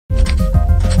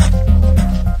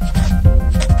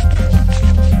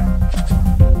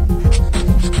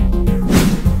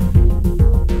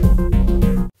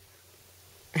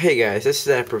Hey guys, this is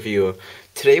App Review.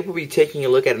 Today we'll be taking a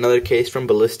look at another case from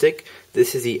Ballistic.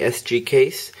 This is the SG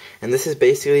case, and this is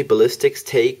basically Ballistic's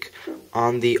take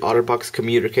on the OtterBox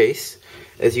commuter case.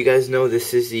 As you guys know,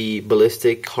 this is the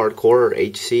Ballistic Hardcore or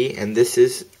HC, and this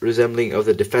is resembling of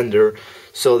the Defender.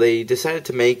 So they decided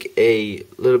to make a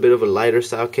little bit of a lighter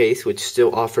style case, which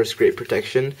still offers great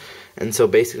protection. And so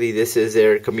basically this is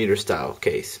their commuter style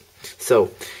case. So,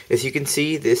 as you can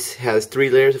see, this has 3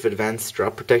 layers of advanced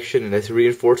drop protection. It has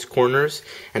reinforced corners,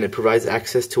 and it provides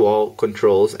access to all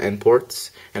controls and ports.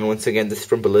 And once again, this is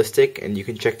from Ballistic, and you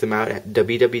can check them out at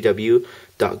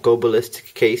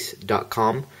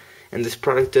www.goballisticcase.com. And this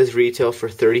product does retail for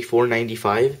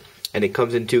 $34.95, and it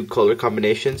comes in 2 color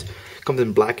combinations. It comes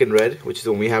in black and red, which is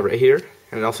the one we have right here,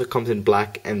 and it also comes in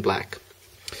black and black.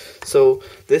 So,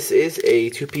 this is a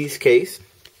 2-piece case,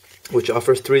 which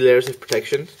offers 3 layers of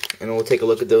protection, and we'll take a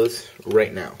look at those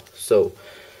right now. So,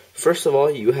 first of all,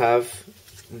 you have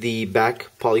the back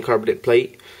polycarbonate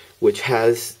plate, which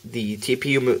has the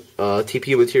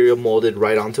TPU material molded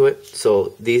right onto it.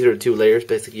 So these are 2 layers.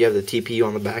 Basically, you have the TPU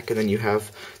on the back, and then you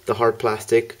have the hard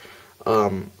plastic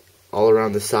all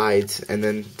around the sides, and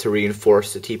then to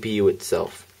reinforce the TPU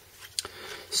itself.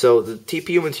 So the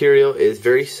TPU material is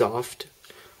very soft.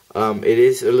 It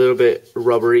is a little bit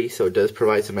rubbery, so it does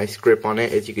provide some nice grip on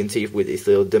it, as you can see with these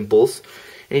little dimples.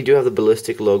 And you do have the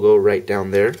Ballistic logo right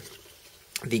down there.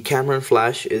 The camera and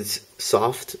flash is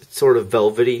soft, it's sort of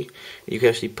velvety. You can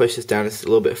actually push this down, it's a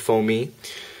little bit foamy.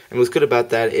 And what's good about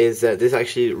that is that this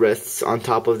actually rests on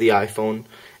top of the iPhone,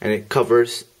 and it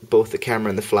covers both the camera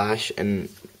and the flash, and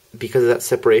because of that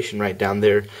separation right down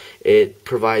there, it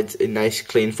provides a nice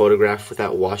clean photograph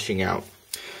without washing out.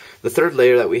 The third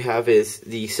layer that we have is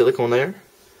the silicone layer,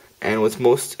 and what's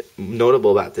most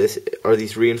notable about this are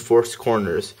these reinforced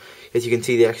corners. As you can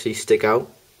see, they actually stick out,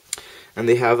 and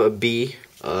they have a B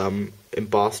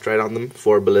embossed right on them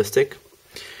for Ballistic.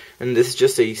 And this is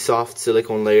just a soft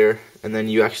silicone layer, and then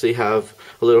you actually have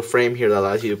a little frame here that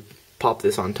allows you to pop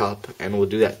this on top, and we'll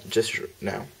do that just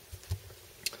now.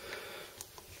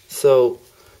 So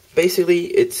basically,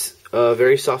 it's a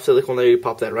very soft silicone layer. You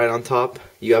pop that right on top,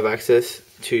 you have access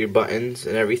to your buttons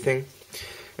and everything,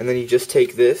 and then you just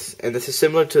take this, and this is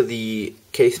similar to the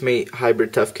Casemate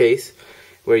Hybrid Tough case,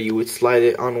 where you would slide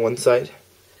it on one side.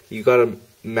 You gotta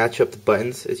match up the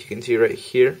buttons, as you can see right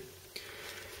here,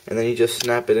 and then you just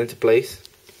snap it into place,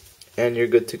 and you're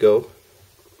good to go.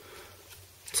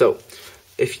 So,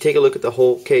 if you take a look at the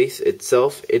whole case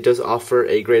itself, it does offer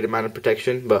a great amount of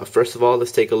protection, but first of all,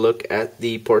 let's take a look at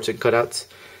the ports and cutouts.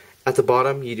 At the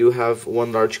bottom, you do have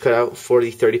one large cutout for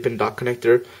the 30-pin dock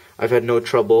connector. I've had no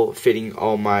trouble fitting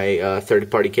all my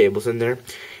third-party cables in there. And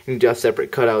you do have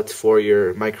separate cutouts for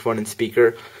your microphone and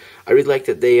speaker. I really like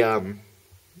that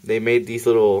they made these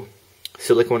little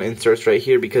silicone inserts right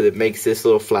here, because it makes this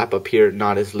little flap up here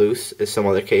not as loose as some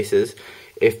other cases.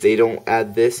 If they don't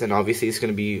add this, then obviously it's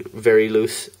going to be very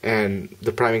loose, and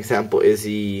the prime example is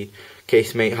the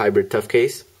Casemate Hybrid Tough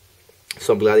case.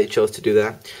 So I'm glad they chose to do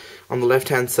that. On the left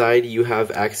hand side, you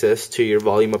have access to your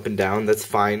volume up and down. That's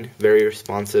fine, very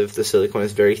responsive. The silicone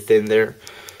is very thin there,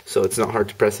 so it's not hard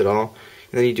to press at all.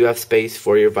 And then you do have space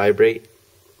for your vibrate.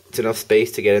 It's enough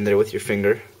space to get in there with your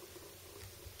finger.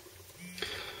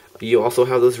 You also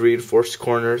have those reinforced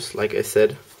corners, like I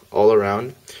said, all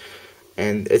around.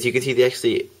 And as you can see, they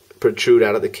actually protrude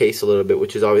out of the case a little bit,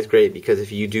 which is always great, because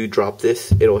if you do drop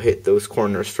this, it'll hit those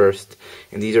corners first.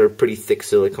 And these are pretty thick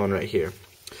silicone right here.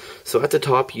 So at the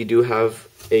top, you do have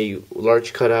a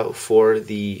large cutout for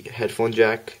the headphone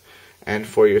jack and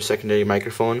for your secondary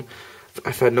microphone.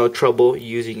 I've had no trouble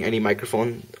using any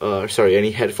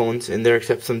any headphones in there,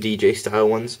 except some DJ style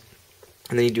ones.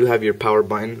 And then you do have your power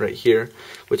button right here,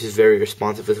 which is very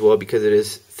responsive as well, because it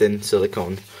is thin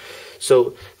silicone.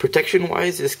 So protection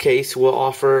wise, this case will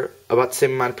offer about the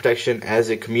same amount of protection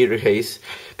as a commuter case.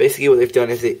 Basically what they've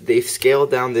done is they've scaled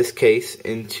down this case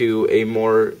into a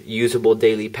more usable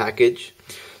daily package.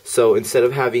 So instead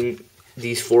of having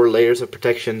these 4 layers of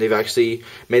protection, they've actually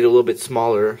made it a little bit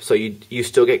smaller, so you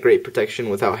still get great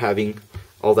protection without having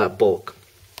all that bulk.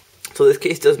 So this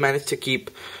case does manage to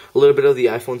keep a little bit of the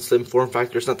iPhone Slim form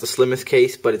factor. It's not the slimmest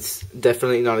case, but it's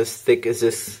definitely not as thick as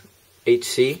this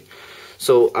HC.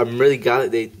 So I'm really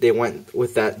glad that they went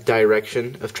with that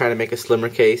direction of trying to make a slimmer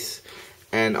case,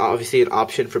 and obviously an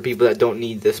option for people that don't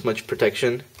need this much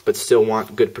protection but still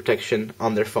want good protection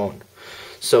on their phone.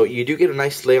 So you do get a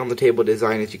nice lay on the table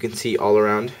design, as you can see all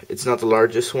around. It's not the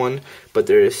largest one, but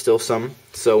there is still some,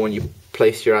 so when you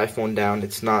place your iPhone down,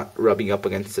 it's not rubbing up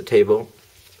against the table.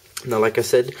 Now, like I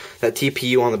said, that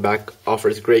TPU on the back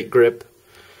offers great grip,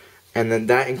 And then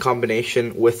that in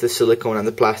combination with the silicone and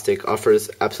the plastic offers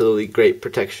absolutely great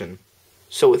protection.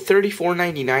 So with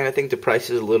 $34.99, I think the price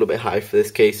is a little bit high for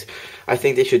this case. I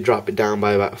think they should drop it down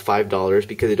by about $5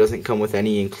 because it doesn't come with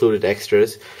any included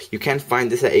extras. You can find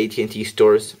this at AT&T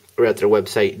stores or at their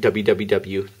website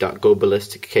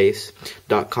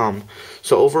www.goballisticcase.com.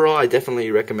 So overall, I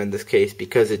definitely recommend this case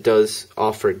because it does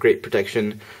offer great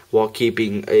protection while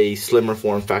keeping a slimmer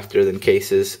form factor than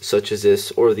cases such as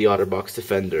this or the OtterBox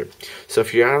Defender. So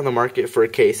if you're out on the market for a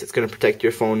case that's going to protect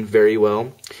your phone very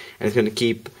well and it's going to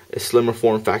keep a slimmer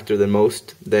form factor than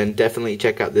most, then definitely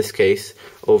check out this case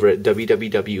over at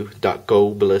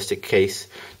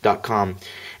www.goballisticcase.com.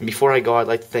 And before I go, I'd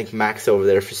like to thank Max over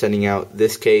there for sending out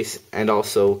this case and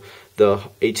also the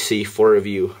HC4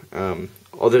 review.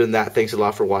 Other than that, thanks a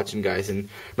lot for watching, guys, and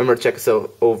remember to check us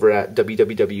out over at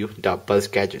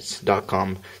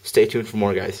www.buzzgadgets.com. Stay tuned for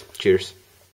more, guys. Cheers.